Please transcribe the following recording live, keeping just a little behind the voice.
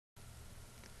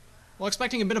Well,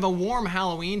 expecting a bit of a warm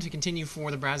Halloween to continue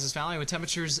for the Brazos Valley with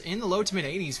temperatures in the low to mid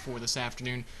 80s for this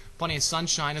afternoon. Plenty of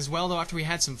sunshine as well, though, after we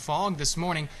had some fog this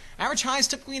morning. Average highs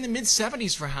typically in the mid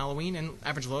 70s for Halloween, and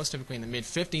average lows typically in the mid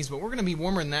 50s, but we're going to be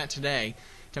warmer than that today.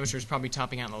 Temperatures probably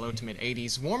topping out in the low to mid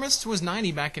 80s. Warmest was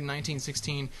 90 back in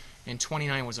 1916, and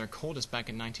 29 was our coldest back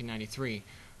in 1993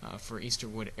 for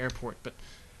Easterwood Airport. But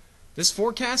this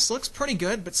forecast looks pretty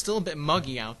good, but still a bit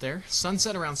muggy out there.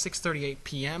 Sunset around 6:38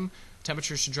 p.m.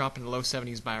 Temperatures should drop into the low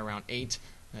 70s by around 8.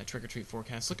 That trick-or-treat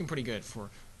forecast looking pretty good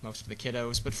for most of the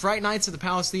kiddos. But Fright Nights at the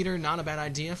Palace Theater, not a bad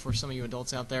idea for some of you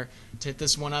adults out there to hit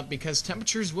this one up, because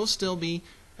temperatures will still be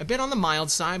a bit on the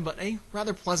mild side, but a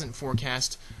rather pleasant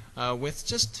forecast with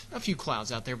just a few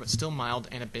clouds out there, but still mild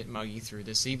and a bit muggy through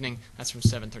this evening. That's from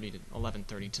 7:30 to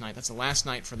 11:30 tonight. That's the last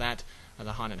night for that,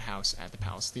 the haunted house at the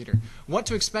Palace Theater. What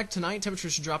to expect tonight?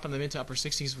 Temperatures should drop in the mid to upper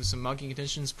 60s with some muggy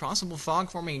conditions. Possible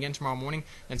fog forming again tomorrow morning,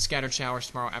 and scattered showers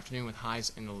tomorrow afternoon with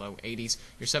highs in the low 80s.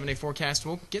 Your 7-day forecast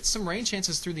will get some rain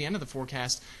chances through the end of the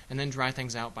forecast, and then dry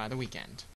things out by the weekend.